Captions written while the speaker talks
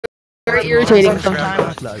very irritating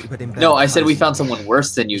sometimes. No, I said we found someone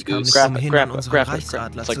worse than you, Goose. Grappa.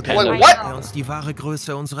 It's like Wait, what?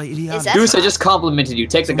 Is that Goose, I just complimented you.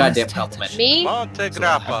 Take the goddamn compliment. Me? Monte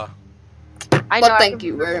Grappa. I know. But thank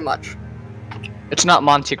you very much. It's not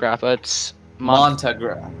Monte Grappa, it's Monte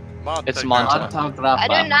Grappa. It's Monte. Monte Grappa.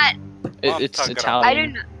 I do not. It's I do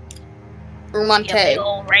Italian. not. Or Monte.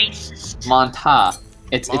 Old racist. Monta.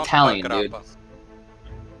 It's Monte Italian, dude. Grappa.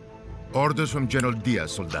 Orders from General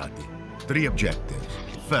Diaz, soldati. 3 objectives.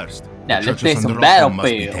 First, Now, the let's churches play on some the Rocco must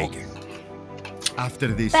be Battlefield. taken. After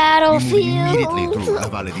this, Battlefield. we move immediately through La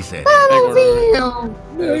Valle di Sera.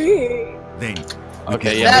 Then,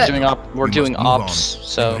 Okay, yeah, we're doing ops,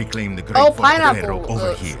 so reclaim the great Oh, Fort Guerrero pineapple.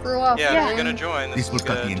 over here. Screw up. Yeah, if you're gonna join, This will is a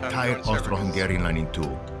cut the good time to entire join servers. Austro-Hungarian line in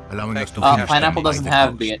two, allowing us to Oh, finish Pineapple them by doesn't the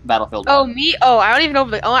have coast. Battlefield. Oh, me? Oh, I don't even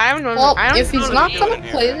know. Oh, I don't know. Well, I don't if he's know not the gonna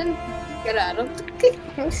game. play, then get out of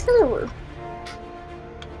the server.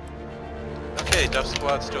 Okay, Duff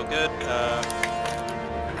Squad's still good.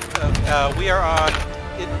 We are on.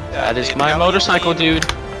 that is the my Italian motorcycle, team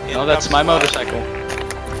dude. in No, that's Duff my Squad. motorcycle.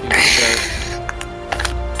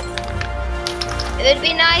 It would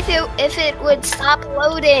be nice if it would stop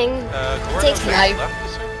loading. Gordon Takes left, life.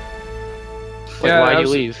 is there? Like, Yeah, why'd I you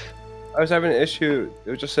was- leave? I was having an issue.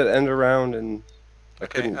 It just said end around and I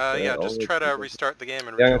Okay, couldn't. yeah, all just the try to people. restart the game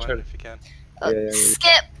and Yeah, I'm rejoin gonna if you can. Yeah.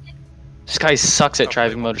 Skip. This guy sucks at Okay,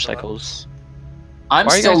 driving well, motorcycles. I'm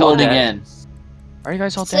Why are you still guys all loading dead? in. Why are you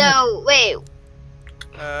guys all dead? So wait.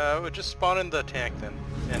 We'll just spawn in the tank then.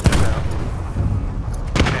 And jump out.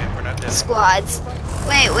 Okay, we're not dead. Squads.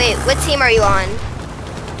 Wait. What team are you on?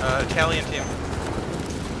 Italian team.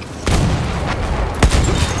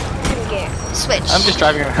 Okay, switch. I'm just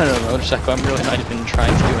driving around on a motorcycle. I'm really not even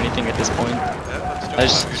trying to do anything at this point. Yeah, let's do I it.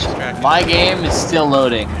 just- You're distracted. My game is still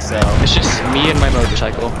loading, so. It's just me and my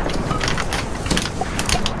motorcycle.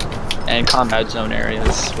 And combat zone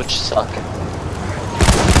areas, which suck.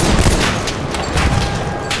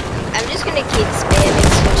 I'm just gonna keep spamming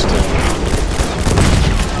switch team.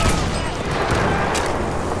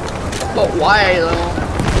 But why though?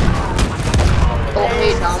 Oh,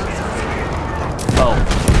 hey Tom. Oh,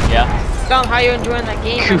 yeah. Dom, how you enjoying that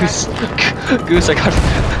game? Goose. Goose, I got.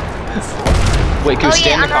 Wait, Goose,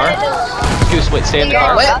 stay in the car. Goose, wait, stay in the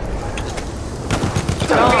car. What?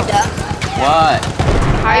 What?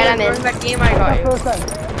 How you Alright, I'm in. enjoying that game? I got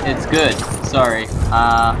you. It's good. Sorry.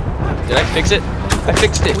 Did I fix it? I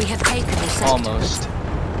fixed it. We have taken this sector. Almost.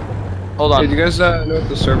 Hold Hey, do on. you guys know what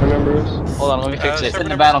the server number is? Hold on, let me fix it. server in the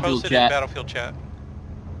number's Battlefield posted chat. in Battlefield chat.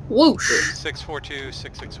 Whoosh.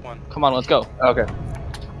 642-661. Come on, let's go. Okay.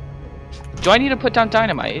 Do I need to put down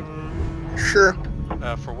dynamite? Sure.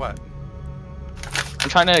 For what? I'm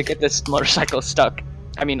trying to get this motorcycle stuck.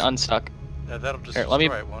 I mean, unstuck. That'll just Here, let me-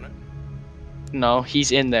 destroy it, won't it? No,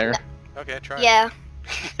 he's in there. Okay, try it. Yeah.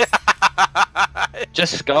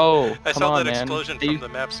 Just go. I Come saw on, that man. explosion You- from the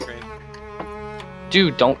map screen.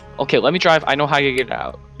 Dude, don't. Okay, let me drive. I know how you get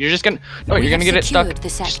out. You're just gonna. No, We you're gonna have get it stuck. secured the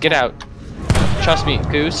Just sector. get out. Trust me,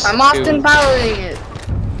 Goose. I'm often Goose. piloting it.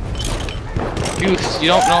 Goose, you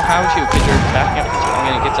don't know how to because you're backing up. I'm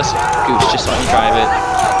gonna get this. Goose, just let me drive it.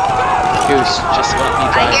 Goose, just let me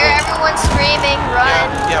I drive hear it. everyone screaming, run.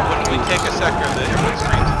 Yeah, when we take a sector, the everyone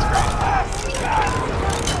screams, it's great.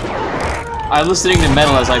 I'm listening to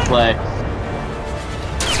metal as I play.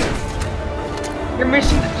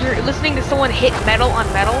 You're listening to someone hit metal on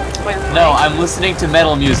metal? While you're No, playing? I'm listening to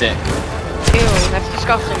metal music. Ew, that's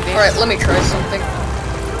disgusting, dude. Alright, let me try something.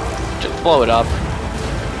 Just blow it up.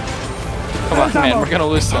 Come on, man. We're gonna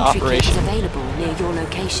lose the Sentry kit is operation. available near your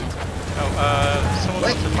location. Oh, someone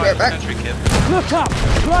Wait, wants to be find right a back. sentry kit.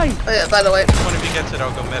 Oh yeah, by the way. If one of you gets it,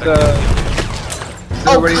 I'll go medic. Is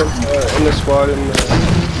everybody in the squad in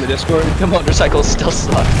the Discord? The motorcycle still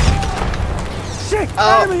sucks.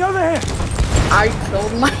 Oh. Enemy over here! I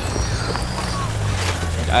killed my.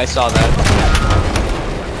 I saw that.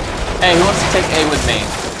 Hey, who wants to take A with me?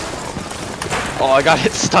 Oh, I got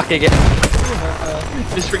it stuck again.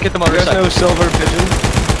 Just forget the You guys know motorcycle. Silver Pigeon?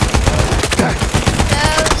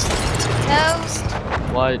 Toast.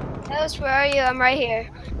 What? Toast, where are you? I'm right here.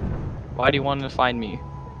 Why do you want to find me?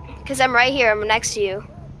 Cause I'm right here. I'm next to you.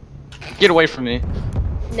 Get away from me.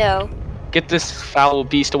 No. Get this foul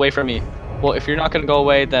beast away from me. Well, if you're not gonna go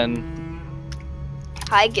away, then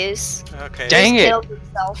Hi, Goose. Okay. Dang Just it. killed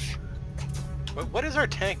himself. What is our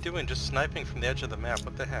tank doing just sniping from the edge of the map?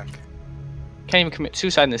 What the heck? can't even commit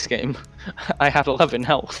suicide in this game. I have 11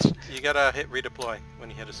 health. You gotta hit redeploy when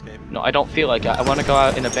you hit escape. No, I don't feel like it. I want to go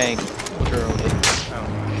out in a bank. Literally. Oh.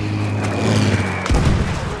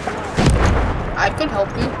 I could help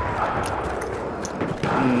you.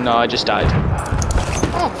 No, I just died.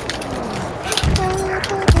 Oh.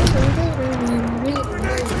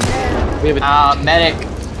 We have a medic.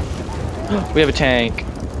 we have a tank.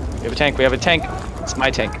 We have a tank. We have a tank. It's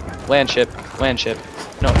my tank. Land ship. Land ship.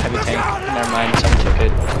 No, heavy tank. Never mind. Someone took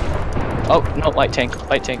it. Oh no, light tank.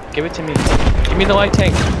 Light tank. Give it to me. Give me the light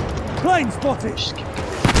tank. Plane spotted. Just give it.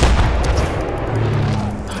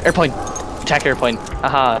 Airplane. Attack airplane.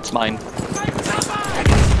 Haha, it's mine. We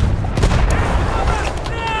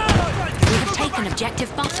have taken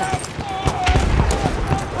objective butter.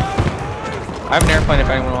 I have an airplane if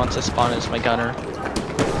anyone wants to spawn as my gunner.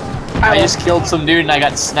 I just killed some dude and I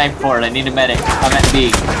got sniped for it. I need a medic. I'm at B.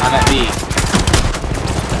 I'm at B.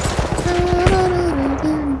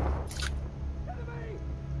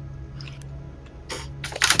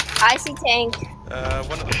 I see tank.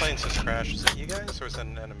 One of the planes just crashed. Is it you guys or is it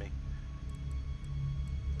an enemy?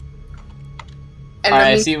 Alright,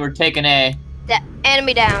 I see we're taking A.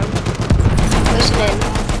 Enemy down. Pushing in.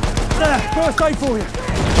 There, first aid for you.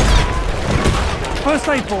 First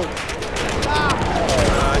aid for you.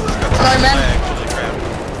 Sorry, man.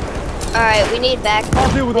 Alright, we need back.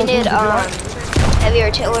 We need heavy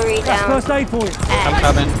artillery down. First aid for you. I'm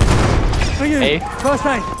coming. For you. A. First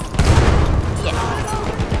aid. Yeah.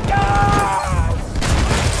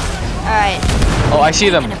 Alright. Oh, I see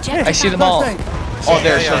them. I see them all. Oh,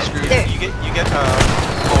 they're so screwed. You get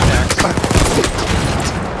contacts.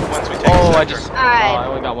 Once we take Oh, I sector. I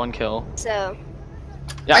only got one kill. So.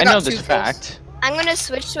 Yeah, I know this fact. I'm gonna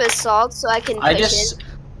switch to assault so I can push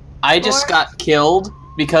I just got killed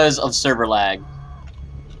because of server lag.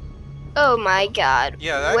 Oh my god.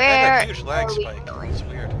 Yeah, that had a huge lag spike. It's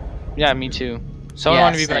weird. Yeah, me too. Someone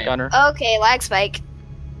want to be my gunner. Okay, lag spike.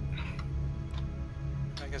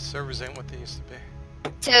 I guess servers ain't what they used to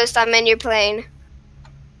be. Toast, I'm in your plane.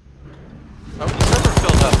 Oh, the server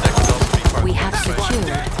filled up. That could also be part We of have the fight. secured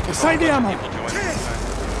the Take the ammo. People join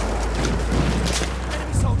anytime.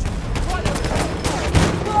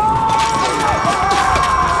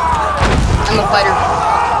 I'm a fighter.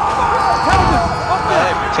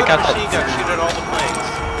 Take out that. She got shoot at all the planes.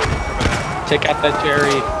 Remember that? Take out that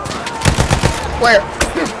Jerry. Where?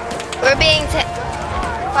 We're being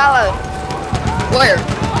followed. Where?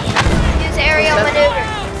 Use aerial maneuver.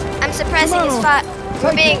 I'm suppressing his spot.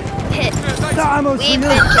 We're being hit. We've been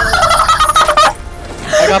killed.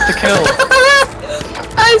 I got the kill.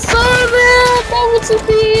 I saw that! That was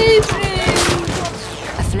amazing!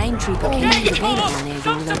 A flame trooper came available near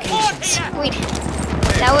your location. Sweet.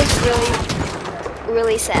 That was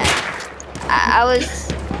really sad. I was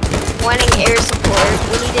wanting air support.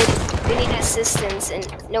 We needed assistance and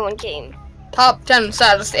no one came. Top 10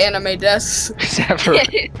 saddest anime deaths. Ever.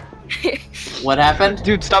 What happened?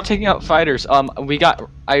 Dude, stop taking out fighters.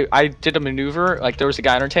 I did a maneuver, like there was a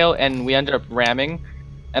guy on our tail, and we ended up ramming,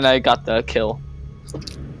 and I got the kill.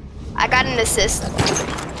 I got an assist.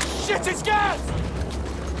 Shit, it's gas!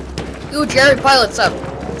 Ooh, Jared Pilot's up.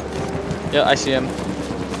 Yeah, I see him.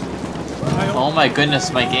 Oh my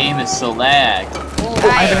goodness, my game is so lag. Oh,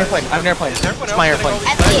 I have an airplane. I have an airplane. It's my airplane.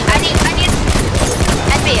 I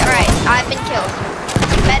need. Alright, I've been killed.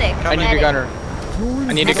 Medic. I need a gunner.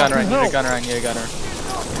 I need a gunner. I need a gunner. I need a gunner.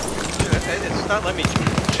 It's not letting me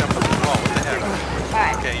jump up the wall. What the heck?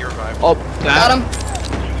 Alright. Okay, you're revived. Oh, Got him.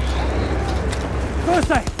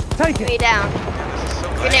 First aid. Take it. Me down. This is so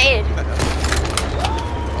Grenade.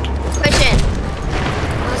 Push in.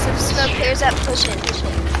 Once the smoke clears up, push in.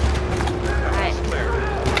 Alright.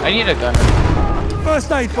 I need a gunner.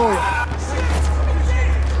 First aid for you.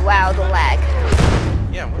 Wow, the lag.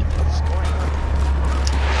 Yeah, what is going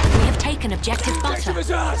on? We have taken objective butter.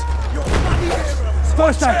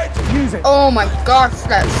 First aid. Use it. Oh my gosh,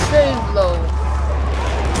 that save low.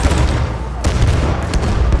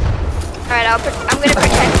 Alright, I'm gonna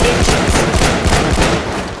protect the entrance.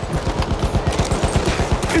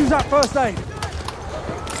 Use that first aid.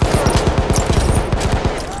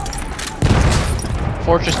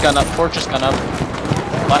 Fortress gun up. Fortress gun up.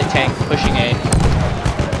 Light tank pushing A.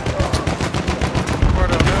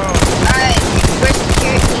 Alright, we're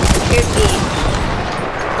secured B.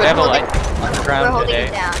 They have a light on the We're ground holding today.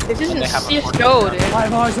 it down. This isn't They have a CSGO, dude. I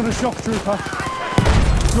have eyes on a shock trooper.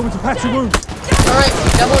 You want me to patch your wound? Alright,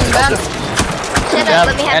 double in the back. Shut They up, have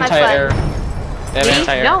let me have anti-air. my fun. They have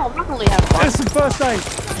anti-air. No, I'm not gonna have fun. There's some first aid.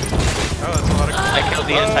 Oh, that's a lot of. I killed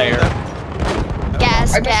the anti-air.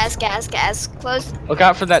 Gas. Close. Look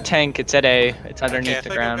out for that tank. It's at A. It's Okay, underneath I the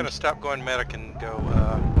think I'm ground. gonna stop going medic and go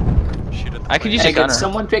shoot at the I could plane. use Hey, a can gunner.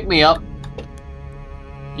 someone pick me up?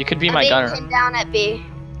 You could be I'm my being gunner. pinned down at B.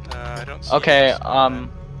 I don't see Okay, you, so, I'm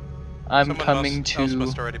someone coming else to.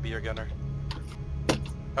 supposed to already be your gunner.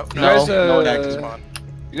 Oh, No, guys, no, back to spawn.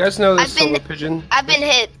 You guys know the I've been- solar pigeon? I've been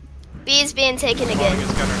hit. B is being taken Calling again.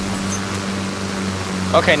 his gunner.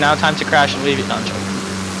 Okay, now time to crash and leave it. No, I'm joking.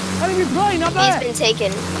 Enemy plane up there! He's been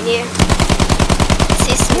taken. You need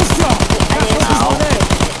assistance. I need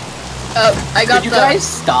assistance. I got Could you guys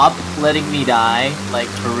stop letting me die? Like,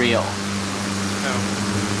 for real. No.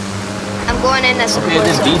 I'm going in as Okay,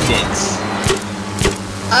 then beat things.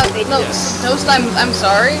 No, Toast, I'm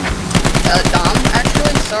sorry. Dom,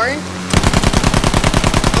 actually, sorry.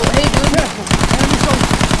 Oh, hey, dude. Careful! Enemy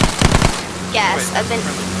soldier! gas. I've been.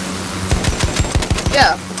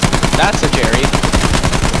 Yeah. That's a Jerry.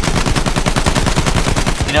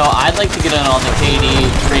 You know, I'd like to get in on the KD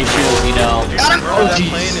ratio, you know. Got him! Throw that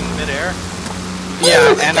plane in midair.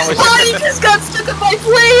 Yeah, and I was. Body just got stuck in my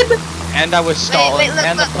plane! And I was stalling, look,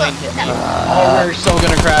 and the look, plane look. hit me. Oh, we're so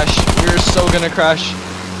gonna crash. We're so gonna crash.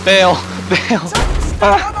 Bail, bail.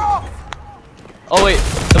 Oh wait,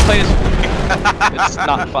 the plane is. It's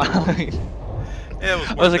not fine. Yeah, it was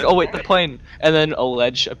I was like, worth oh it. wait, the plane, and then a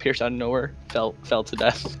ledge appears out of nowhere, fell to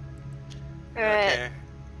death. Alright. Okay.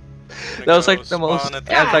 That was like the most Spawn at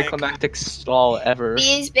the tank. anticlimactic stall ever.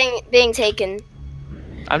 B's being taken.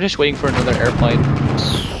 I'm just waiting for another airplane.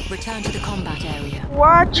 Return to the combat area.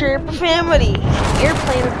 Watch your profanity.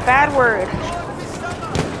 Airplane is a bad word.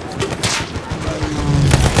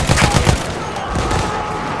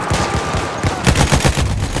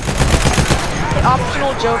 The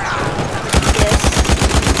optional joke. Yes.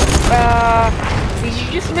 Did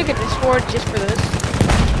you just make a Discord just for this?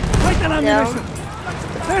 Take that ammunition!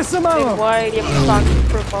 There's some Like, ammo! why do you have to talk to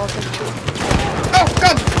profiles and shit? Oh,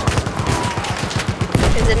 God!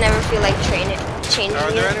 Does it never feel like changing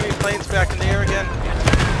Are there it? enemy planes back in the air again?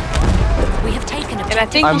 We have taken And I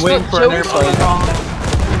think I'm we waiting spelled for an Joey airplane. wrong.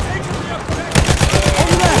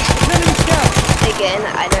 Over there! Enemy scout! Again,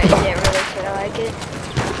 I didn't really feel like it.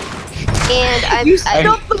 And I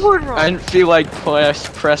Spelled the word wrong. I didn't feel like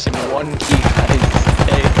pressing one key, guys.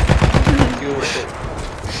 Okay. Deal with it.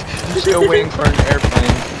 I'm still waiting for an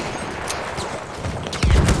airplane.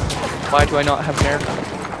 Why do I not have an airplane?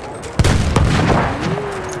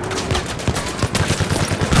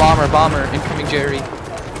 Bomber, incoming Jerry.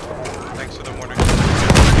 Thanks for the warning.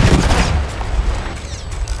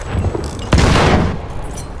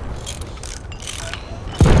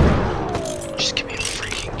 Just give me a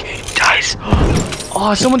freaking game, guys.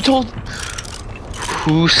 Oh, someone told.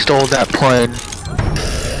 Who stole that plane?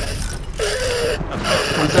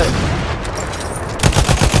 Who's that?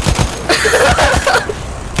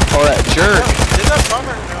 Oh, that jerk. Did that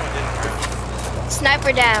bomber? No, it didn't.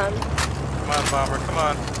 sniper down. Come on, bomber, come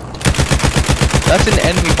on. That's an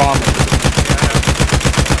enemy bomber.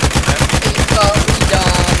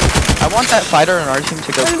 I want that fighter on our team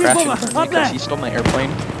to go Enemy crash bomber, into me up because there. he stole my airplane.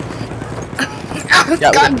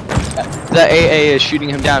 Yeah, God, The AA is shooting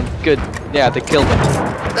him down. Good. Yeah, they killed him.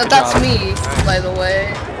 that's job. me, by the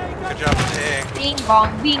way. Good job, A. Bing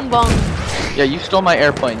bong, bing bong. Yeah, you stole my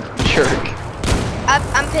airplane, jerk.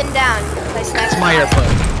 I'm pinned down by sniper. It's my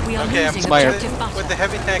airplane. We are Okay, I'm losing my objective with the butter.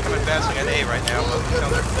 heavy tank, I'm advancing at A right now, but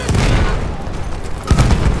sounds like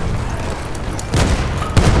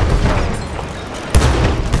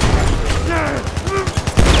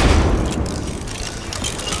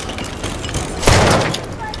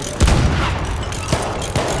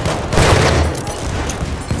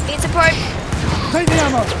Need support. Take the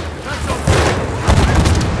ammo!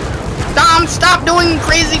 Dom, stop doing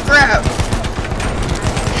crazy crap!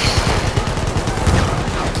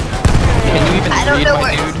 Can you even I don't read know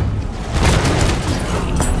my what- dude?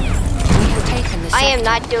 We have taken the I am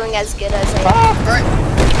sector. not doing as good as I Right.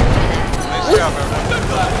 nice job,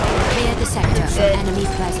 everyone. Clear the sector from Good. enemy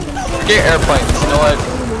presence. Get airplanes. You know what?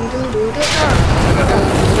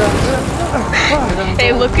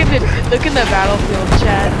 Hey, look in the battlefield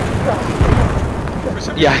chat. For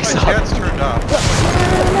some Yeah, I reason, saw my it. chat's turned off.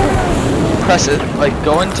 Press it. Like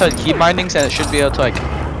go into key bindings and it should be able to like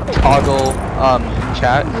toggle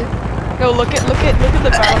chat. No, look at the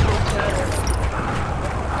battlefield chat.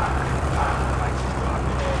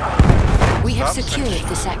 We have Stop secured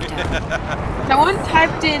the sector. Someone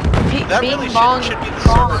typed in That bing really bong should be the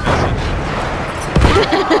bong. server message.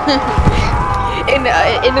 And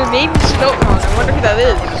the name is spelled wrong. I wonder who that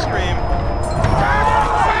is. Scream.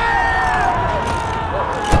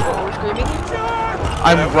 What we're screaming?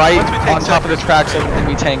 I'm once right we take on top of the sectors, tracks of an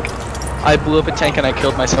enemy tank. I blew up a tank and I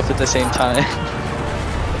killed myself at the same time.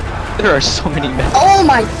 There are so many medics. Oh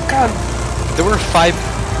my God. There were 5.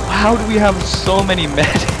 How do we have so many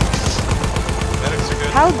medics? Medics are good.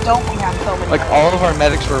 How don't we have so many? Like all of our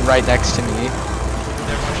medics were right next to me.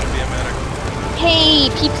 Everyone should be a medic. Hey,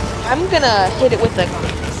 peeps, I'm gonna hit it with a.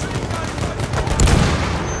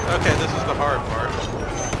 Okay, this is the hard part.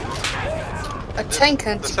 A tank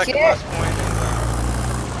can The second get. last point is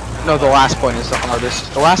No, the last point is the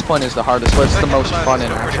hardest. The last point is the hardest, but it's the most fun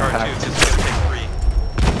in action packed.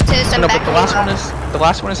 No, but the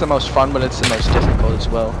last one is the most fun, but it's the most difficult as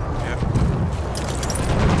well. Yeah.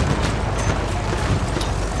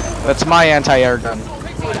 That's my anti-air gun.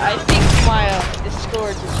 Dude, I think my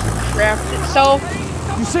Discord is crafted so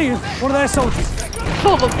You see him? One of their soldiers.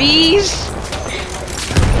 full of bees.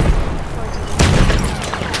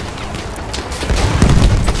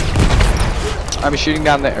 I'm shooting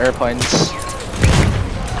down the airplanes.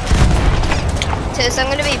 Tis, I'm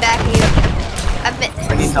gonna be backing you. I've been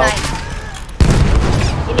I need help. sniped.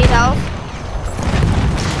 You need help?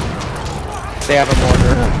 They have a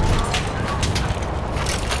mortar.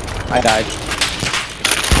 I died.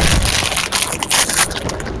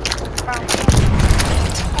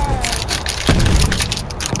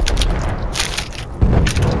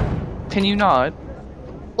 Can you not?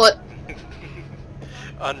 What?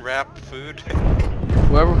 Unwrap food.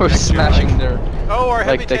 Whoever was smashing their Oh, our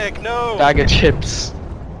heavy like the tank, no! bag of chips.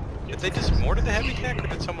 Did they just mortar the heavy tank, or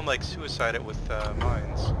did someone like suicide it with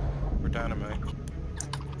mines or dynamite?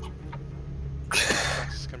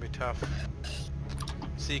 This is gonna be tough.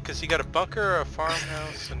 See, because you got a bunker, a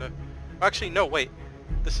farmhouse, and a... Actually, no, wait.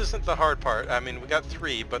 This isn't the hard part. I mean, we got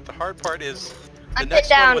 3, but the hard part is the I'm next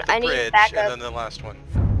down. one with the I need bridge, backup. and then the last one.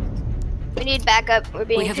 We need backup. We're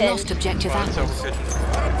being We have pinned. lost objective Well, it's apples. over pigeon.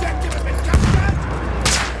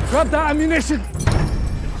 Grab that ammunition.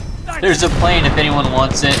 There's a plane if anyone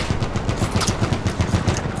wants it.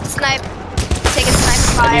 Snipe. Take a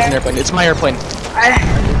sniper I need an fire. airplane. It's my airplane.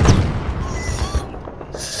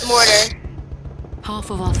 Mortar. Half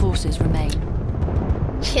of our forces remain.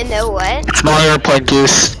 You know what? It's my airplane,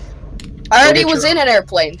 Goose. I already was in an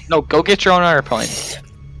airplane. No, go get your own airplane.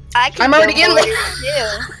 I can I'm already go in mortar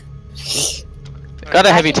there. too. Got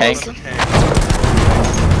a heavy tank.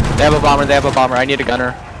 They have a bomber. They have a bomber. I need a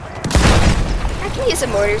gunner. I can use a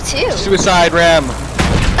mortar too. Suicide ram. Driving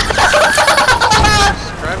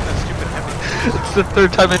that stupid heavy tank. It's the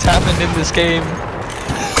 3rd time it's happened in this game.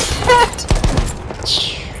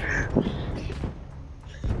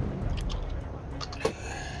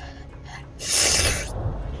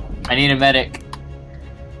 I need a medic.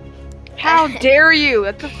 How dare you?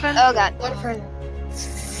 That's offensive. Oh god.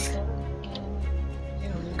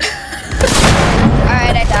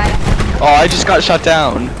 Alright, I died. Oh, I just got shut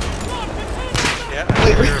down. Yeah, I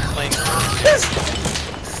think we were playing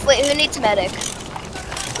Wait, who needs medic?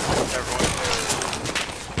 everyone.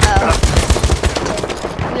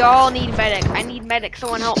 Oh. We all need medic. I need medic.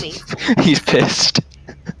 Someone help me. He's pissed.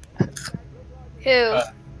 Who?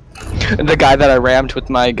 The guy that I rammed with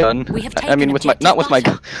my gun. We have I mean, taken with my not with my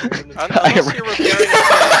gun. Unless you're repairing a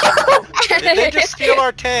tank. Did they just steal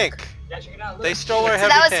our tank? They stole our So heavy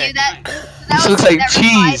that was tank. you that This was looks you like that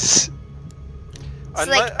replied? cheese. So,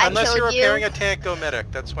 like, I Unless you're killed you. repairing a tank, go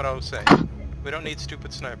medic. That's what I was saying. We don't need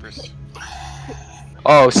stupid snipers.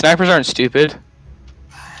 Oh, snipers aren't stupid.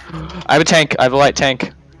 I have a tank. I have a light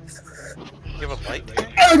tank. You have a light tank?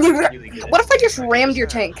 What if I just rammed your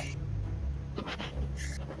tank?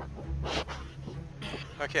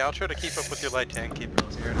 Okay, I'll try to keep up with your light tank. Keep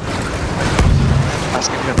it here. Last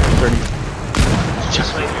game got 30.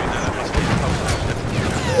 Just like you, then it must be a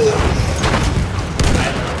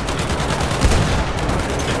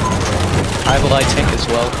I have a light tank as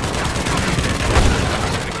well.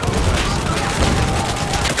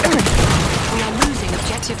 We are losing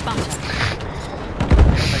objective butter.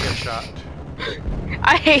 I get shot.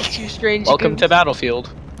 I hate you, strange. Welcome goose. to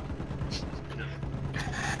Battlefield.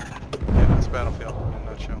 Yeah, that's Battlefield in a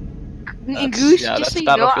nutshell. Goose, yeah, just that's so you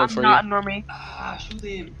know, Battlefield I'm for not you. a normie.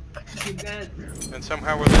 And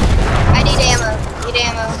somehow we're losing. I need ammo. Need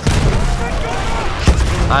ammo.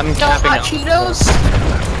 I'm capping Hot out. Cheetos?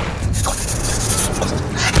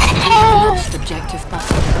 Lost objective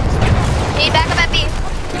butter. Need backup at B.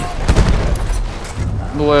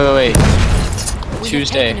 Wait. We have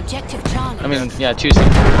Tuesday. taken objective Charlie. I mean, yeah, Tuesday.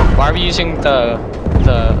 Why are we using the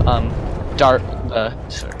dart?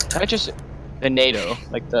 The NATO,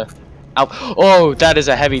 like the. Oh, that is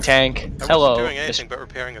a heavy tank. I Hello, wasn't doing anything but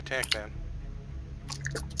repairing a tank, man.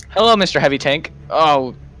 Hello, Mr. Heavy Tank.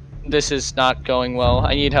 Oh, this is not going well.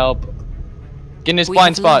 I need help. Get in his We blind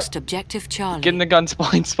have spot. lost objective Charlie. Get in the gun's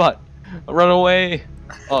blind spot. Run away.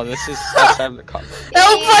 Oh, this is outside the car.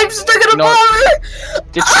 Help! I'm stuck in a No. bomber!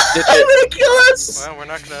 Ditch I'm it. gonna kill us! Well, we're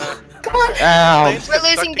not gonna. Come on! Ow. Planes We're get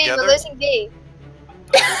stuck losing B. together. We're losing B.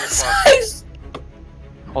 Guys!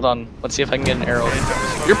 Hold on. Let's see if I can get an arrow.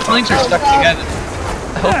 Your planes are stuck together.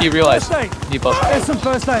 I hope you realize. First aid. You both. There's some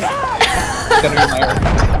first aid. It's gonna be my arrow.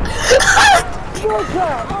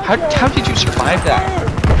 How did you survive that?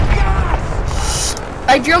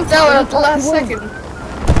 I jumped out at the last second.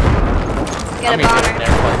 Get a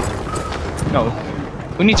bomber. No.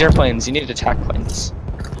 Who needs airplanes? You need attack planes.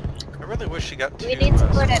 I really wish she got two. We need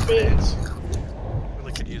support at B. grenades.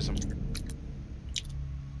 Really could use them.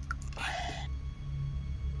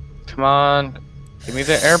 Come on. Give me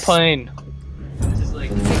the airplane. 50 of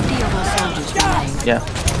our soldiers remain. Yeah.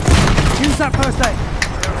 Use that first aid.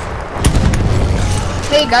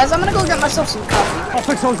 Hey guys, I'm gonna go get myself some coffee. I'll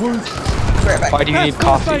fix those wounds. Be right back. Why do you need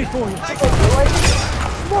coffee? For you.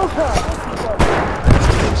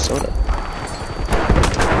 Soda.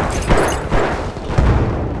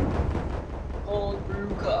 Cold brew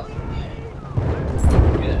coffee.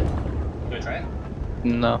 Good. Do I try it?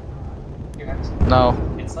 No.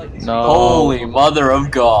 No. It's like No. Holy mother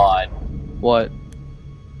of God. What?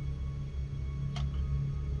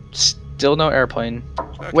 Still no airplane.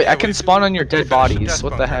 Okay, Wait, I can spawn on your dead finished the bodies. death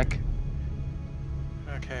What the bunker. heck?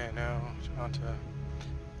 Okay, now on to.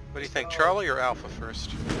 What do you think, Charlie or Alpha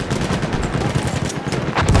first?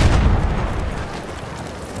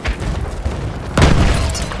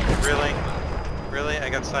 Really? Really? I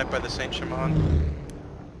got sniped by the Saint Shimon?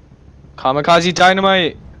 Kamikaze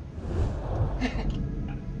dynamite!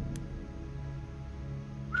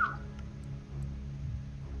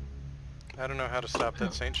 I don't know how to stop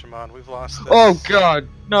that Saint Shimon. We've lost this. Oh god,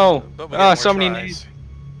 no! But we got more So many tries.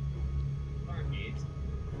 needs.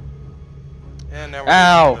 And now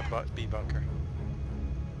Ow. we're in the B bunker.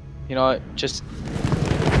 You know what? Just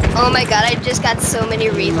Oh my god, I just got so many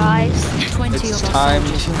revives. 20 it's of our time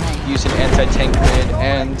soldiers to remain. use an anti-tank grenade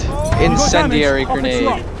and incendiary I'll fix you grenade.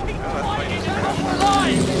 up. Oh, that plane is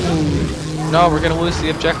crashing. No, we're gonna lose the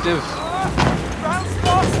objective.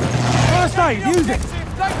 First aid, use it.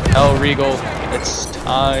 Hell, Regal, it's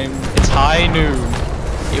time. It's high noon.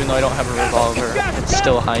 Even though I don't have a revolver, it's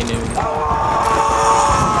still high noon. It's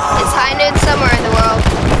high noon somewhere in the world.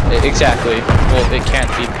 Exactly. Well, it can't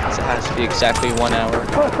be because it has to be exactly 1 hour.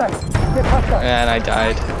 First aid. Get past that. And I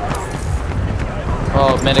died.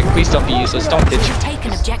 Oh, medic, please don't be useless. Don't ditch. We've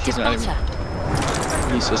taken objective He's not even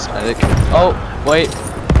butter. useless medic. Oh, wait.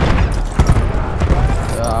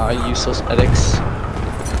 Useless medics.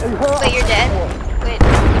 Wait, you're dead? Wait.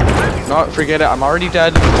 No, forget it. I'm already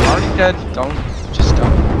dead. I'm already dead. Don't. Just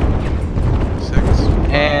don't. 6,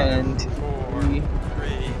 5, And 4, 3,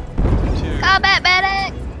 2. Combat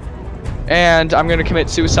medic! And I'm gonna commit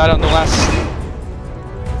suicide on the last.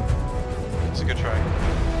 It's a good try.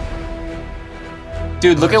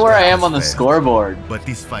 Dude, look at where I am on the scoreboard. But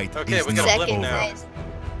this fight Okay, is we not got a blimp Second now. place.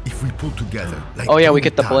 If we pull together, like Oh, yeah, we true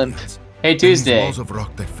get the blimp. Italians, Hey, then these Tuesday. walls of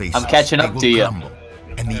rock that face I'm us, catching they up will to ya. crumble,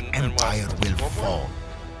 and the And what? empire will One more? fall.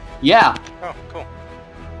 Yeah. Oh, cool.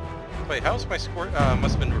 Wait, how's my score?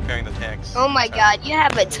 Must have been repairing the tanks. Oh my god, you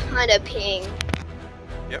have a ton of ping.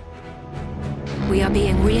 Yep. We are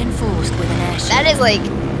being reinforced with an airship. That is like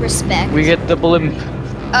respect. We get the blimp.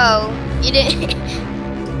 Oh, you didn't.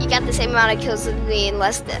 You got the same amount of kills as me in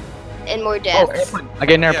less death and more Oh, deaths. airplane. I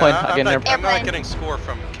get an airplane. Yeah, I get an airplane. I'm not Airplane. getting score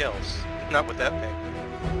from kills. Not with that ping.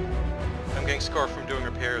 I'm getting score from doing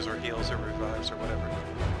repairs or heals or revives or whatever.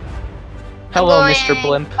 Hello, I'm Mr. going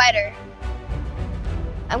Blimp. Fighter.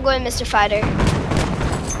 I'm going Mr. Fighter.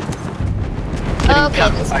 Getting Okay,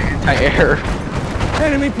 cut by anti-air.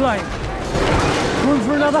 Enemy plane. Room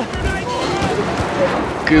for another.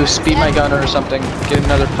 Goose, be my gunner or something. Get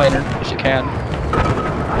another planer if you can.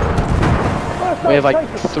 We have like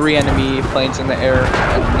 3 enemy planes in the air,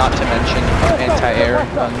 and not to mention anti-air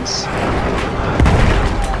guns.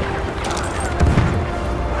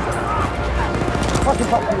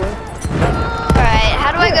 Alright,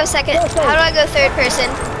 how do I go second? How do I go third person?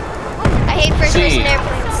 I hate first person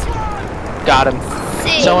airplanes. Got him.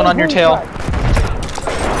 See, Someone on your tail.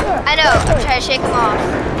 I know, I'm trying to shake them off.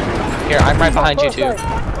 Here, I'm right behind you too. 6.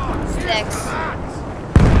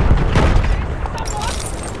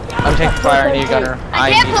 I'm taking fire. I need a gunner. I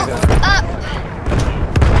I can't need a pull gunner. up!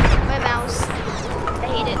 My mouse. I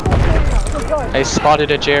hate it. I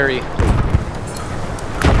spotted a Jerry.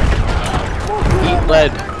 Eat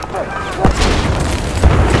lead.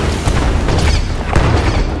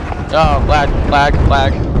 Oh, lag.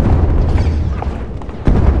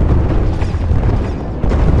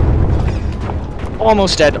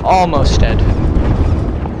 Almost dead.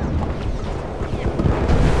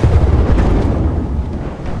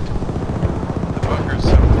 The bunker's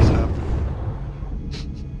so messed up.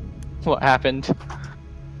 What happened?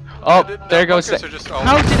 Oh, No, there goes bunkers the. are just all-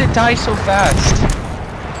 How did it die so fast?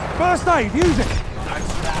 First aid, use it.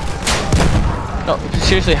 No,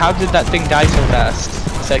 seriously, how did that thing die so fast?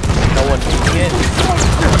 It's like no one doing it.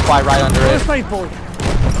 Fly right under it. First aid for you.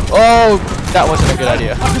 Oh, that wasn't a good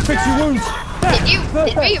idea. I can fix your wounds.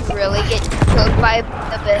 Did we really get killed by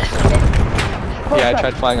the behemoth? Yeah, I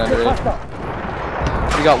tried flying under it.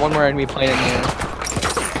 We got one more enemy plane in here.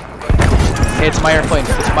 Hey, it's my airplane.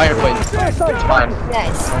 It's my airplane. It's mine.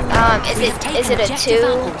 Nice. Is it a 2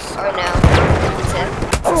 or no?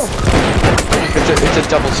 It's a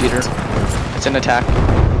double seater. It's an attack.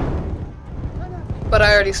 But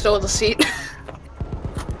I already stole the seat.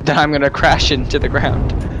 Then I'm gonna crash into the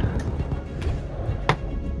ground.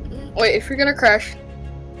 Wait, if you're gonna crash,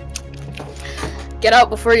 get out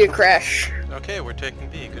before you crash. Okay, we're taking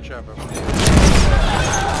B. Good job, everyone.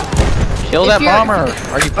 Kill that bomber!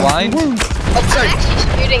 Are you blind? I'm actually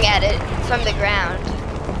shooting at it from the ground.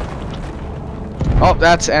 Oh,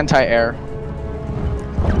 that's anti-air.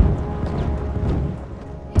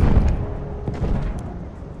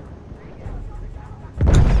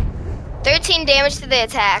 Damage to the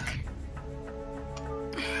attack.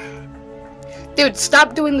 Dude,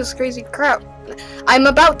 stop doing this crazy crap. I'm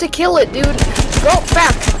about to kill it, dude. Go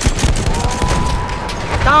back.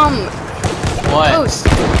 Dumb. What? Ghost.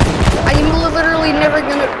 I'm literally never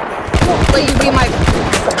gonna let you be my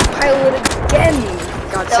pilot again.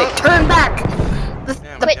 God's sake, turn back. The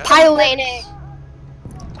quit pilot. Complaining.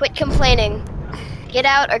 Quit complaining. Get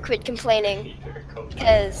out or quit complaining.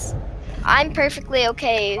 Because I'm perfectly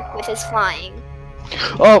okay with his flying.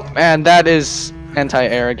 Oh, man, that is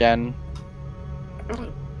anti-air again.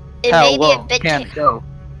 It Hell, may whoa, be a bit can't go.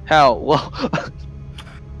 Hell, whoa.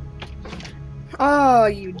 Oh,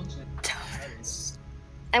 you.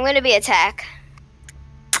 I'm gonna be attack.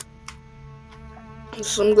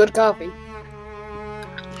 Some good coffee.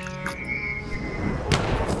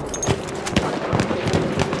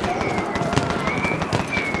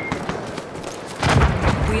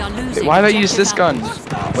 Wait, why did I use this gun?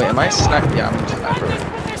 Wait, am I a sniper? Yeah, I'm a sniper.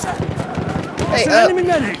 Hey,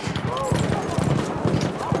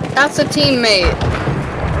 that's a teammate.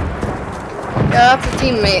 Yeah, that's a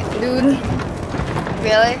teammate, dude.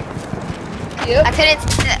 Really? Yep. I couldn't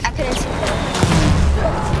see that.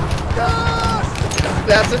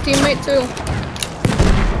 That's a teammate too.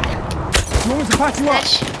 You want me to patch you up?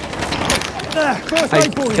 I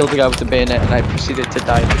killed the guy with the bayonet and I proceeded to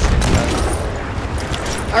die at the same time.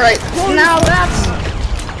 Alright, now that's...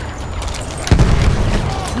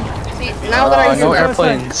 See, now that I no hear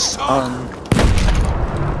airplanes.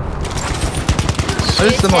 What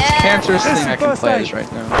is the most cancerous thing I can play as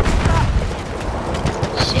right now?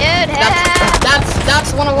 Shoot him!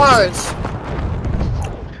 That's one of ours.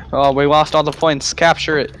 Oh, we lost all the points.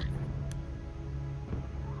 Capture it.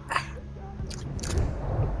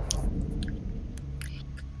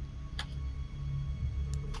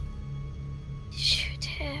 Shoot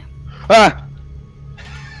him. Ah!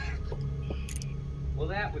 Well,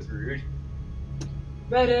 that was rude.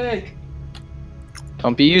 Medic!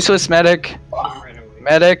 Don't be useless, medic.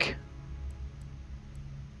 Medic.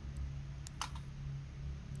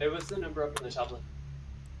 Hey, what's the number up in the top left?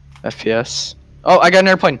 FPS. Oh, I got an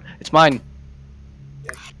airplane. It's mine.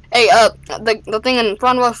 Hey, the thing in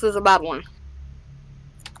front of us is a bad one.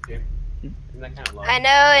 I know,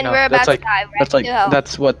 and No, we're about that's to die.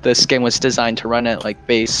 that's what this game was designed to run at, like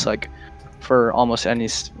base, like for almost any.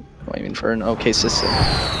 Well, I mean, for an okay system.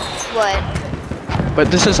 What? But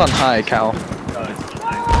this is on high, Cal.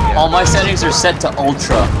 All my settings are set to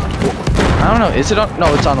ultra. I don't know. Is it on?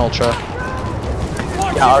 No, it's on ultra.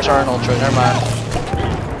 Yeah, ours are on ultra. Never mind.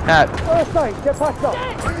 Hat. First aid, get patched up.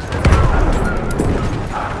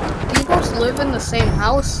 Do you both live in the same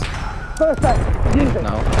house? First aid, use it.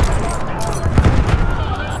 No.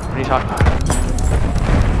 What are you talking about?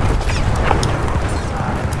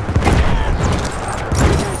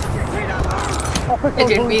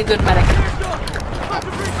 It'd be a good medic.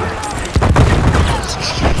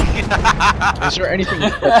 Is there anything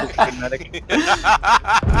that's a medic?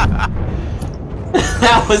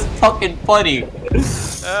 That was fucking funny.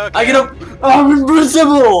 Okay. I get up. I'm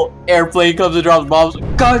invisible. Airplane comes and drops bombs.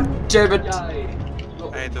 God damn it. I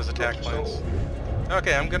hate those attack planes.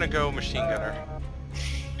 Okay, I'm gonna go machine gunner.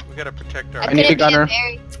 We gotta protect our. I need a gunner.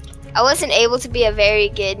 I wasn't able to be a very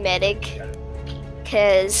good medic,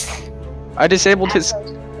 cause I disabled his.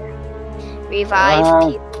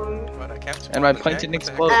 Revive people. But I can't And my spawn plane the didn't tank.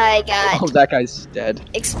 explode. I got Oh, that guy's dead.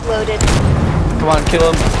 exploded. Come on,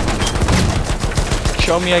 kill him.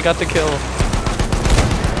 Show me I got the kill.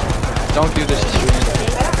 Don't do this to me.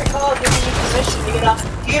 I recall giving you permission to get off the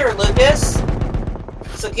computer, Lucas.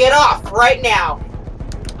 So get off right now.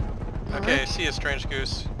 Okay, see you, strange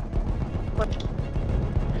goose.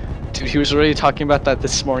 Dude, he was already talking about that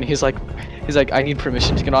this morning. He's like, I need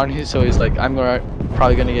permission to get on here. So he's like, I'm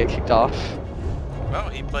probably gonna get kicked off. Well,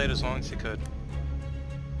 he played as long as he could.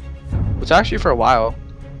 It's actually for a while.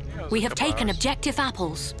 Yeah, We have taken objective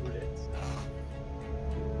apples.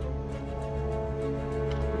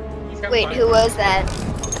 Wait, who was that?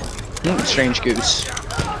 Strange goose.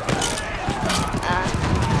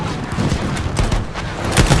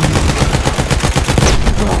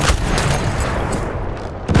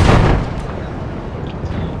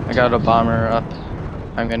 I got a bomber up.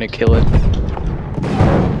 I'm gonna kill it.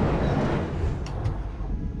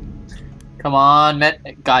 Come on,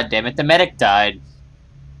 God damn it, the medic died.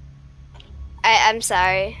 I'm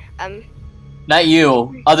sorry. Not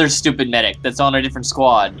you, other stupid medic that's on a different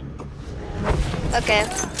squad. Okay.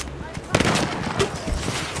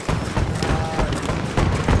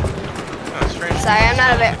 Sorry, I'm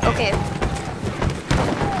not aware. Okay.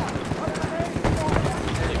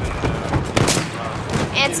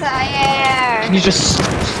 Anti-air! Can you just...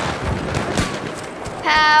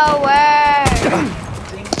 Power!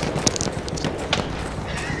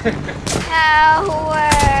 Power!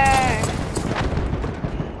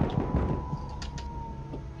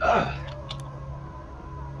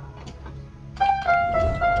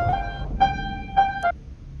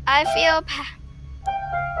 I feel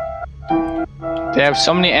They have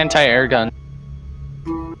so many anti-air guns.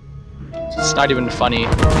 It's not even funny. We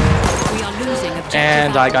are losing objective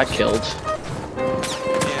And I got apples. killed.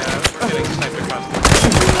 Yeah, we're getting sniped across the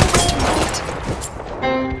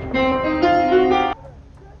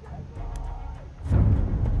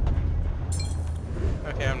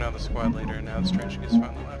Okay, I'm now the squad leader, and now it's Strange Goose on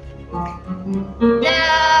the left. no!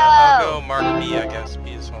 I'll go mark B, I guess.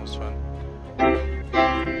 B is most fun.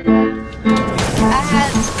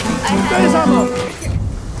 There's ammo!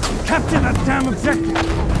 Capture that damn objective!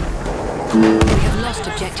 We have lost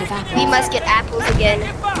objective apples. We must get apples again.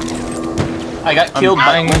 I got killed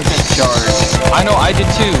by a movement charge. I know, I did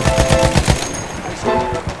too.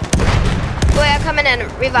 Boy, I'm coming in.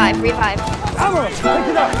 Revive. Ammo! Pick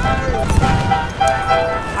it up!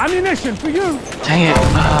 Ammunition for you! Dang it.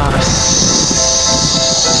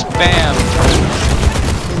 Spam.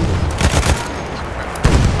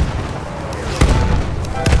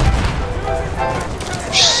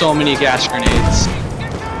 So many gas grenades.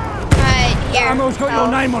 Alright, here. Ammo's got your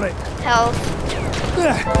name on it! Health.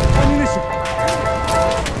 There! Ammunition!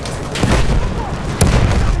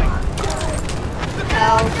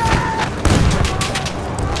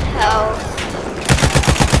 Health.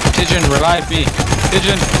 Pigeon, revive me.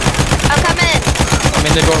 Pigeon, I'm coming. I'm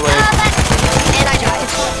in the doorway. And I died.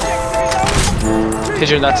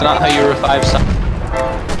 Pigeon, that's not how you revive someone.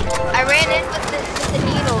 I ran in with the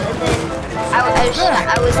needle and then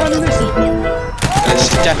I was killed immediately. That's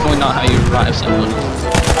definitely not how you revive someone.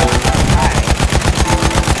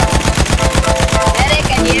 Medic,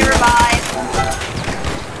 I need a revive.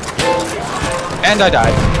 And I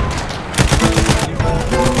died.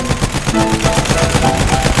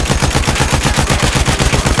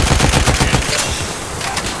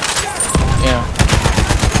 Yeah.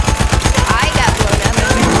 I got blown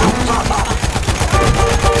up.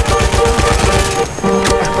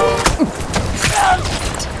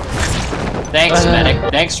 Thanks,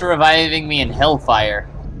 medic. Thanks for reviving me in Hellfire.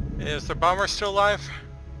 Is the bomber still alive?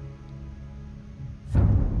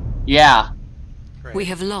 Yeah. Great. We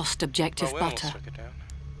have lost objective we almost butter. took it down.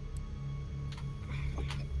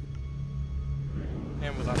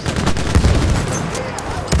 And we lost it.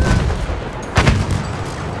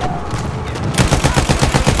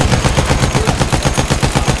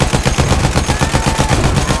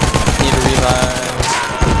 Need a revive.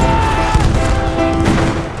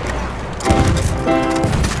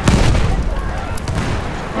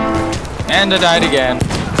 And I died again.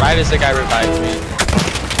 Right as the guy revived me.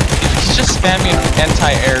 He's just spamming an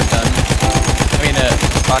anti-air gun. I mean a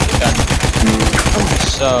rocket gun.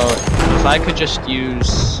 So if I could just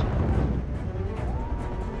use...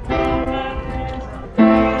 You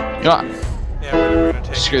know what? Yeah, we're gonna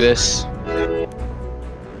take Screw this. I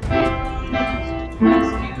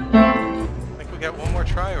think we got one more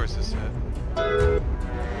try, or is this it?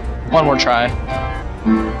 One more try.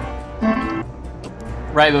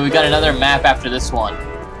 Right, but we got another map after this one.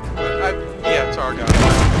 Yeah, it's Argon.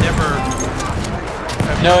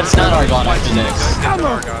 No, it's not Argon after this. It's Ammo!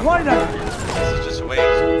 Argon. Why not? This is just way.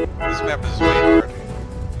 This map is way hard.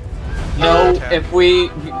 No, if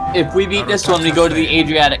we beat this one, we go to the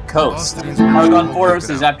Adriatic coast. Argon Forest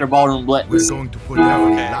is after Ballroom Blitz. We're going to put our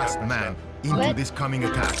Okay. last man into this coming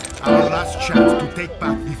attack. Our last chance to take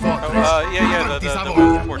back the fortress.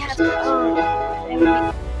 The fortress.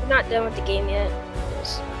 We're not done with the game yet.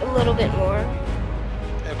 Just a little bit more.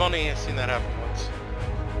 I've only seen that happen once.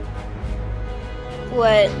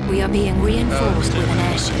 What? We are being reinforced with an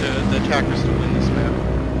airship. The attackers to win this map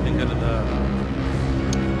and go to the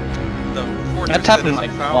The fortress That's happened that like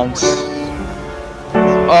is a foul once. fortress.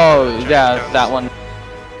 Oh, yeah, that one.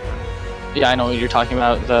 Yeah, I know what you're talking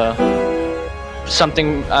about. The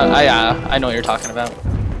something. Yeah, I know what you're talking about.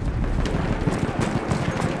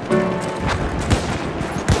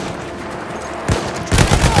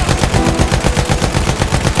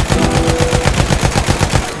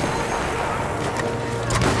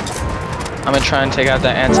 I'm gonna try and take out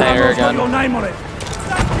that anti-air gun. Your name on it.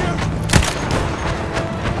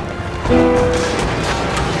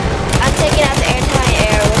 I'm taking out the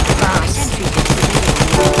anti-air with the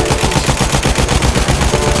bombs.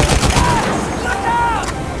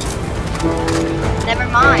 Never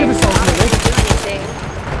mind. I'm not gonna do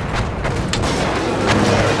anything.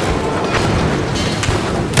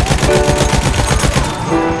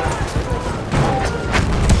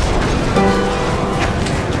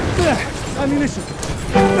 There. Ammunition.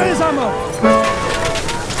 There's ammo.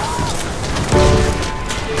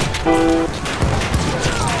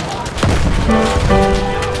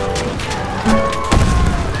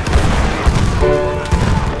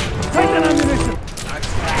 Take that ammunition.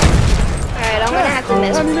 Alright, I'm gonna have to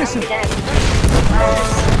mess with Ammunition. them.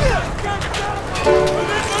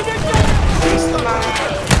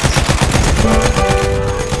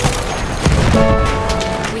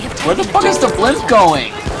 Where the fuck is the blimp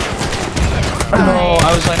going? No,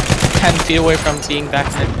 I was like 10 feet away from being back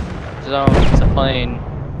in the zone. It's a plane.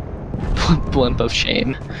 Blimp of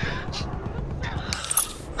shame.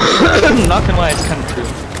 Not gonna lie, it's kind of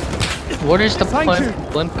true. Where is the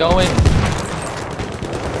blimp going?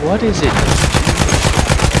 What is it?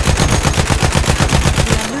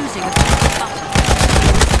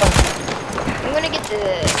 I'm gonna get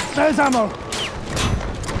the There's ammo.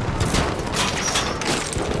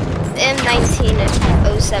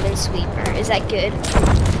 M1907 sweeper. Is that good?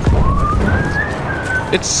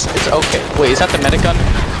 It's okay. Wait, is that the medic gun?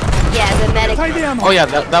 Yeah, the medic. Take the ammo. Oh yeah,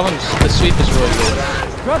 that one's, the sweep is really good.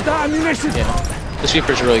 Grab that ammunition. Yeah, the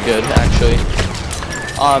sweeper's really good actually.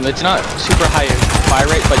 It's not super high fire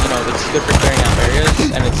rate, but you know it's good for clearing out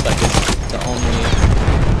areas, and it's like it's the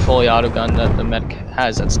only fully auto gun that the medic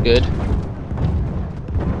has that's good.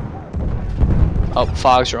 Oh,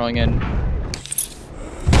 fog's rolling in.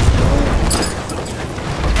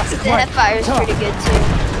 The headfire is pretty good too.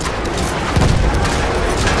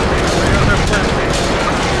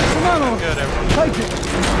 Some ammo. Good, everyone. Take it.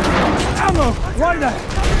 Ammo. Right there.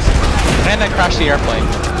 And I crashed the airplane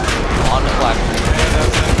on the platform. Yeah,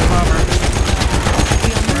 that's it, bomber.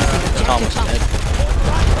 It's almost dead.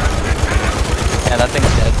 Yeah, that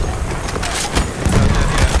thing's dead.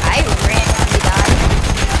 I randomly died.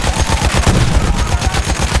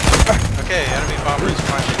 Okay, enemy bomber is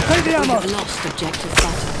finally dead. Take the ammo. Lost objective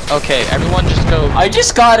butter. Okay, everyone just go. I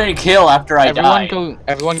just got a kill after I died.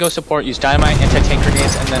 Everyone go support. Use dynamite, anti-tank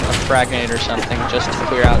grenades, and then a frag grenade or something just to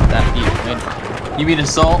clear out that beat point. You mean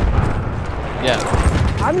assault? Yeah.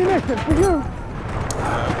 Ammunition for you.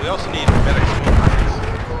 We also need medic smoke grenades.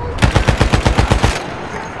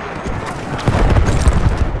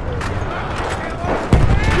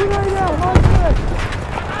 You lay down. I'm dead.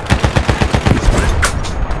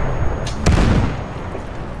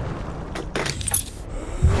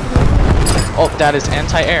 Oh, that is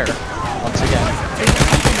anti-air. Once again.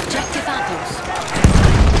 Objective apples.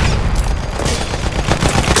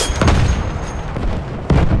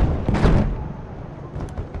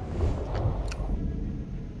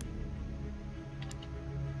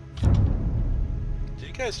 Did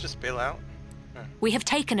you guys just bail out? We have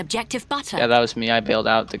taken objective butter. Yeah, that was me. I bailed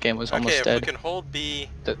out. The game was almost Okay, if dead. we can hold B.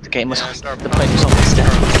 The game was. and our The plane was almost dead.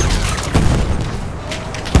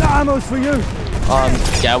 That ammo's for you.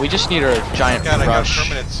 Yeah, we just need a giant God, I got rush.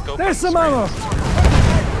 permanent scope. There's on some the ammo.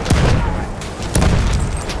 screen.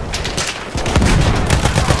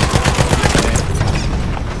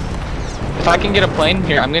 If I can get a plane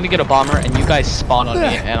here, I'm gonna get a bomber, and you guys spawn on me,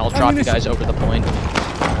 and I'll drop you guys over the point.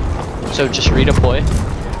 So just redeploy.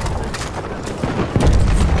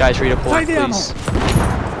 Guys, redeploy, Take the ammo. please.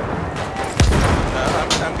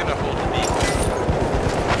 I'm gonna hold the B.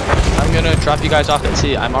 I'm gonna drop you guys off at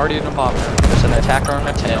sea. I'm already in a bomber. There's an attacker on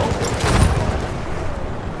my tail.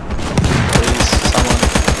 Please, someone.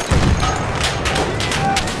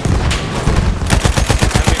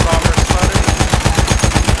 Enemy bomber spotted.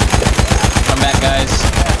 Come back, guys.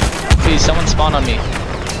 Please, someone spawn on me.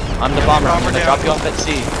 I'm the bomber. I'm Bomber gonna down. drop you off at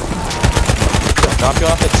sea. Drop you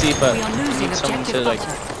off at sea, but We are I losing need someone to objective like.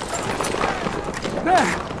 butter.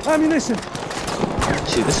 There. Ammunition.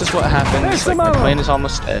 See, this is what happens. There's Like some my ammo. plane is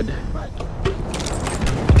almost dead.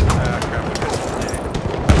 Crap.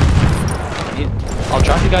 I'll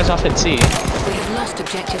drop you guys off at sea. We have lost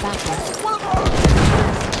objective apples.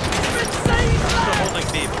 holding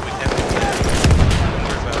B, but we can't hold A.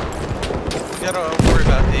 We gotta worry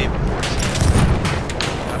about A before C.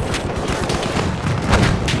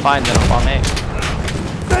 Fine, then I'll bomb A.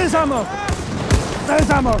 There's ammo! There's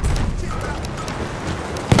ammo!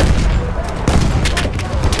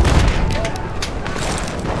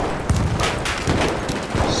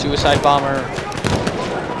 Suicide bomber.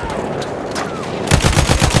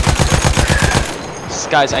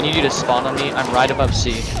 Guys, I need you to spawn on me. I'm right above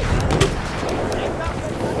C.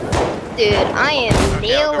 Dude, I am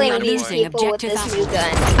nailing these people with this new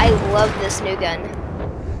gun. I love this new gun.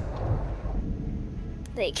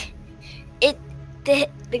 Like,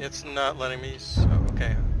 it's not letting me. So,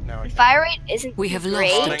 okay, now I the can. fire rate isn't We have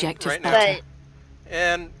great, lost objective right now. butter.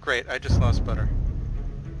 And great, I just lost butter.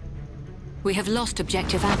 We have lost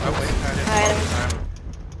objective Oh apples. wait, I didn't lost time.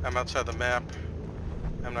 I'm outside the map.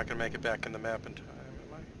 I'm not gonna make it back in the map in time,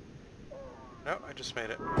 am I? No, I just made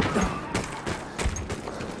it.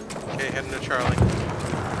 Okay, heading to Charlie.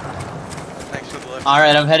 Thanks for the lift.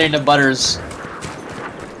 Alright, I'm heading to Butters.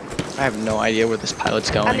 I have no idea where this pilot's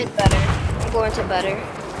going. I'm in butter. I'm going to butter.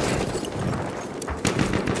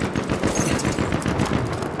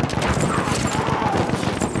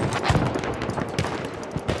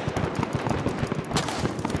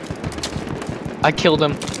 I killed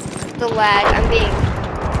him. The lag, I'm being...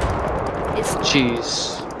 It's...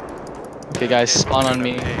 Jeez. Okay, guys, spawn on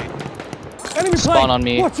me. Enemy Spawn plane. on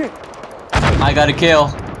me. Watch it! I got a kill.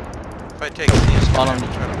 If I take C, Spawn on me.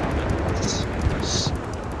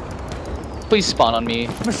 Please spawn on me.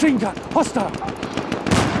 Machine gun! Hostile!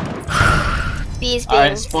 B is being...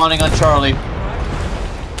 Alright, spawning on Charlie.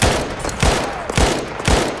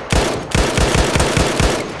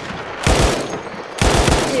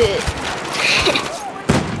 Dude.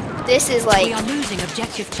 This is like... We are losing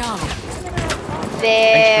objective Charlie.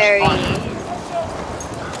 Very... I'm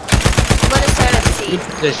gonna start at C. Good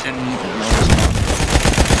position.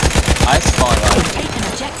 I spawned on. Taken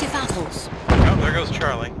objective apples. Oh, there goes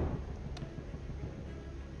Charlie.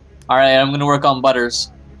 Alright, I'm gonna work on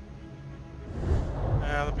Butters.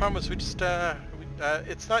 The problem is we just,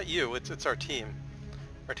 it's not you, it's our team.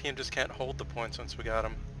 Our team just can't hold the points once we got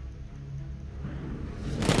them.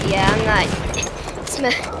 Yeah, I'm not...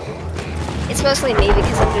 It's mostly me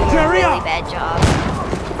because I'm doing a really bad job.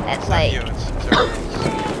 That's like... You, it's everyone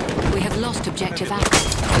else. We have lost objective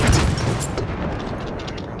apples.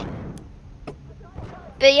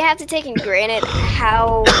 But you have to take in granted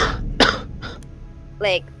how...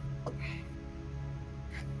 Like...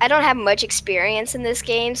 I don't have much experience in this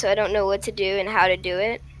game, so I don't know what to do and how to do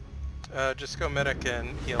it. Just go medic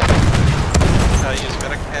and heal. Use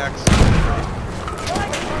medic packs.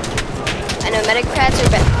 I know medic pads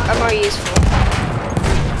are more useful.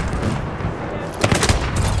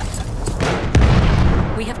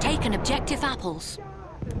 We have taken objective apples.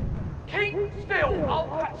 Keep still, I'll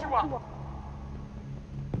patch you up.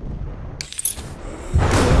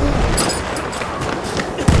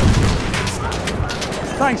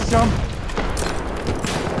 Thanks, John.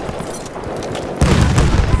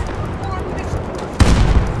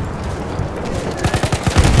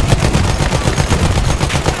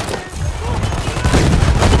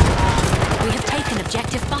 We have taken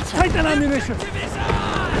objective butter. Take that ammunition.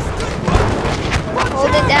 Hold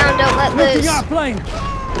it down, don't let Looking loose. at a plane.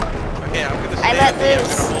 Okay, I'm gonna I stay let at the end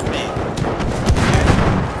loose. and hold B.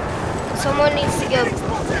 Someone needs to go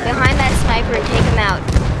behind that sniper and take him out.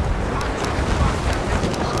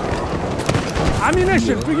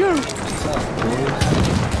 Ammunition for you.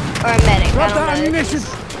 Or a medic, Drop I don't that know. ammunition.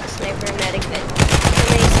 Sniper and medic, but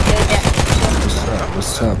someone needs to go down.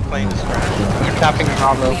 What's up? Plane is crashed. You're tapping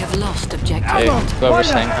Bravo. We have lost objective Hey, apples. whoever's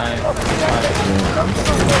saying hi.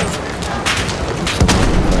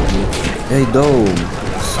 Hey, Dome.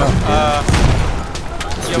 What's up, man?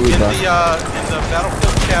 Yo, in the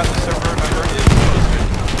Battlefield chat, the server number is posted.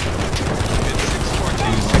 It's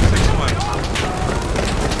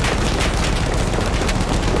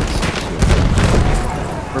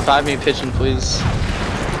 642-661. Revive me, pigeon, please.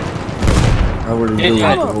 How are you Hey, doing,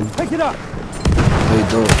 Ammo. Dome? Pick it up. Hey,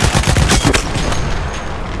 Dome.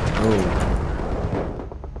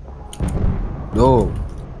 Dome.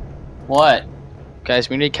 What? Guys,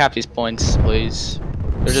 we need to cap these points, please.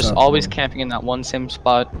 They're just Sup, always man? camping in that one sim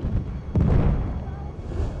spot.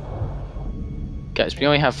 Guys, we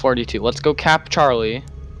only have 42. Let's go cap Charlie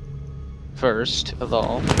first of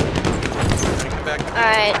all. Come back.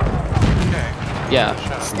 Alright. Okay. Yeah.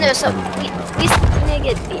 No, so we need to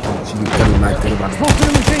get B. Şimdi tabii Mike'leri bana. Smoking a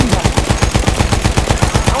machine gun.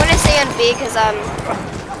 I want to stay on B because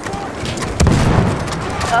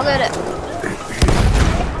I'll go to...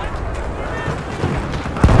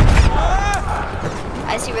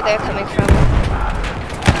 see where they're coming from.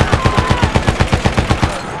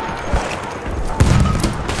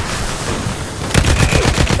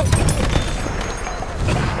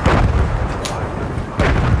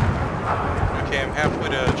 Okay, I'm halfway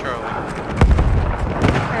to Charlie.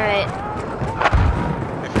 Alright.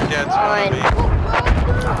 If your dad's on me.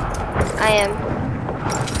 I am.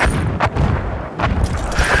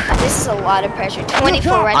 This is a lot of pressure.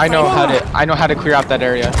 24 right. I know how to clear out that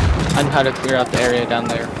area. I know how to clear out the area down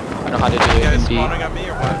there. I know how to do it. You guys in B. spawning on me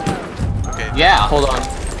or what? Okay. Yeah. Hold on.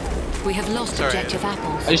 We have lost objective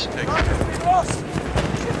apples. I just,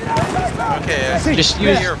 Okay, just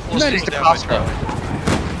use the crossbow.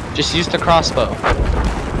 Just use the crossbow.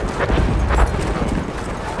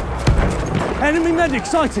 Enemy medic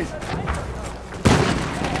sighted.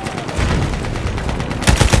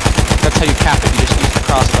 That's how you cap it. You just use the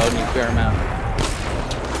crossbow and you clear them out.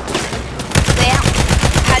 Wait,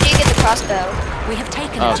 how do you get the crossbow? We have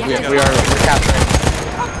taken Oh, objective. we're capturing.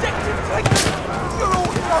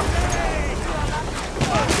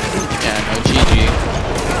 Yeah, no,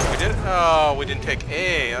 GG. We did. Oh, we didn't take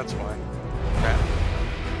A. That's why. Crap.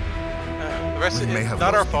 The rest We of may it's have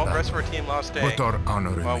not our lost the fault. The battle, rest of our team lost A. but our honor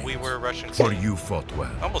While remains. we were rushing For C. you fought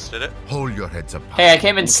well. Almost did it. Hold your heads up. Hey, I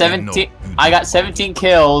came in 17. I got 17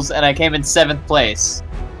 kills and I came in 7th place.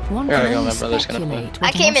 One There we can go, only my brother's gonna play. speculate I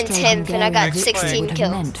what came in Austro-Hungarian 10th and I got victory 16 would have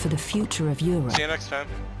kills. meant for the future of Europe. See you next time.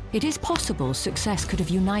 It is possible success could have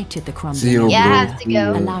united the crumbling See you, Yeah, I empire, have to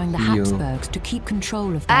go. allowing the See you. Habsburgs to keep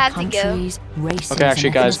control of I their have to go. countries, races, Okay, actually,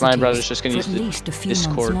 and guys, my ethnicities brother's just gonna for use at the least a few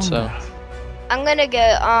Discord, months so. longer. I'm gonna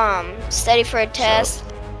go study for a test.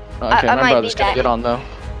 Okay, I my might brother's be gonna back. get on though.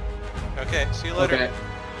 Okay, see you later. Okay.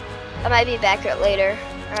 I might be back later.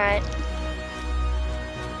 Alright.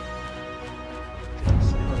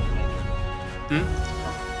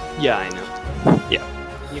 Yeah, I know.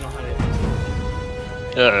 Yeah. You know how to.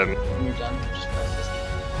 Um. When you're done, just press this.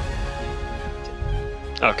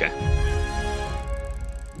 Okay.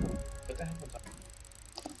 What the heck was that?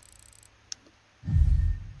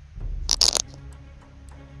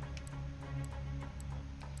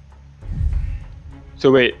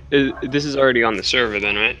 So wait, this is already on the server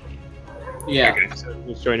then, right? Yeah. Okay, so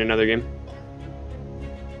let's join another game.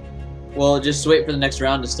 Well, just wait for the next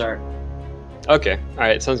round to start. Okay. All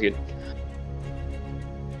right. Sounds good.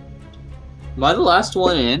 Am I the last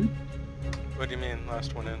one in? What do you mean,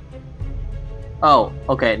 last one in? Oh,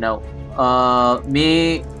 okay, no.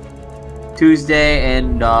 Me, Tuesday,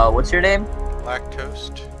 and what's your name?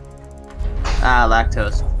 Lactose. Ah,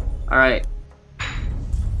 Lactose. Alright.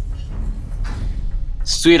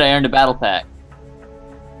 Sweet, I earned a battle pack.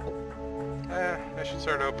 I should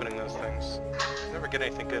start opening those things. Never get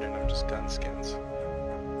anything good in them, just gun skins.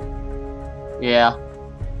 Yeah.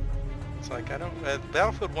 It's like, I don't...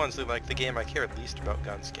 Battlefield 1's like the game I care least about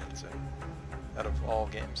gun skins in. Out of all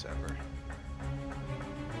games ever.